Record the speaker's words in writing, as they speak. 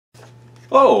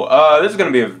Hello, this is going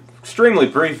to be an extremely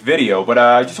brief video, but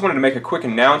I just wanted to make a quick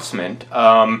announcement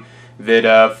that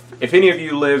if any of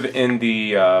you live in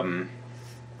the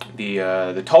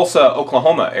Tulsa,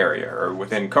 Oklahoma area, or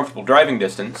within comfortable driving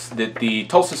distance, that the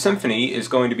Tulsa Symphony is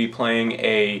going to be playing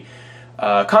a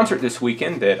concert this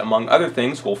weekend that, among other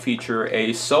things, will feature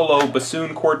a solo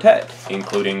bassoon quartet,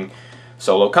 including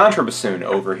solo contrabassoon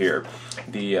over here.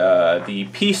 The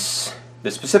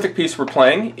specific piece we're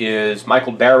playing is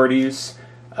Michael Daugherty's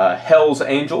Hell's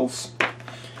Angels.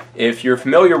 If you're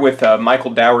familiar with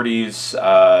Michael Daugherty's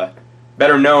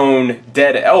better known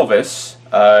Dead Elvis,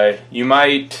 you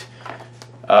might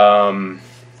Dead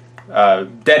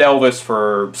Elvis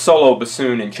for solo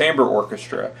bassoon and chamber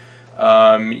orchestra,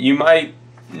 you might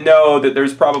know that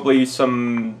there's probably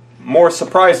some more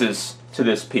surprises to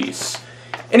this piece.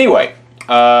 Anyway,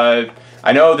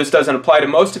 I know this doesn't apply to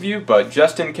most of you, but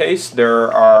just in case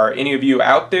there are any of you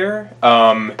out there,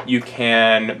 you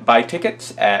can buy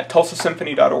tickets at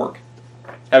tulsasymphony.org.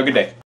 Have a good day.